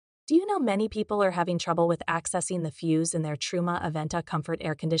Do you know many people are having trouble with accessing the fuse in their Truma Aventa Comfort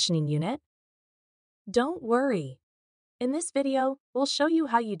air conditioning unit? Don't worry. In this video, we'll show you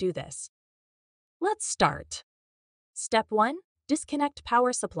how you do this. Let's start. Step 1. Disconnect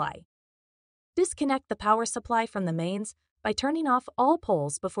power supply. Disconnect the power supply from the mains by turning off all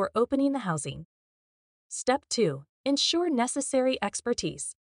poles before opening the housing. Step 2. Ensure necessary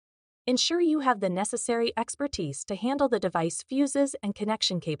expertise. Ensure you have the necessary expertise to handle the device fuses and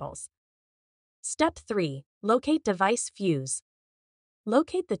connection cables. Step 3. Locate device fuse.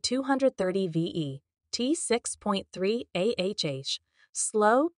 Locate the 230 VE T6.3 AHH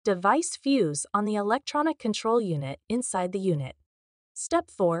slow device fuse on the electronic control unit inside the unit. Step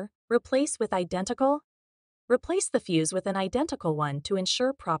 4. Replace the fuse with an identical one to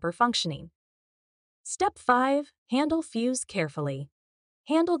ensure proper functioning. Step 5. Handle fuse carefully.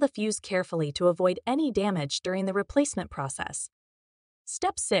 Handle the fuse carefully to avoid any damage during the replacement process.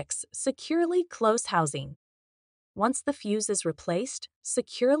 Step 6. Securely close housing. Once the fuse is replaced,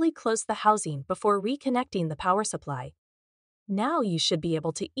 securely close the housing before reconnecting the power supply. Now you should be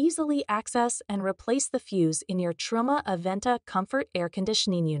able to easily access and replace the fuse in your Truma Aventa Comfort air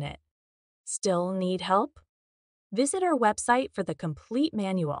conditioning unit. Still need help? Visit our website for the complete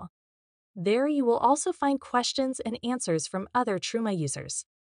manual. There you will also find questions and answers from other Truma users.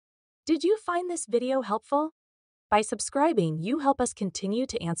 Did you find this video helpful? By subscribing, you help us continue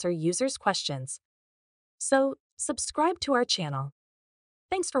to answer users' questions. So, subscribe to our channel.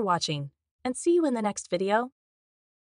 Thanks for watching, and see you in the next video.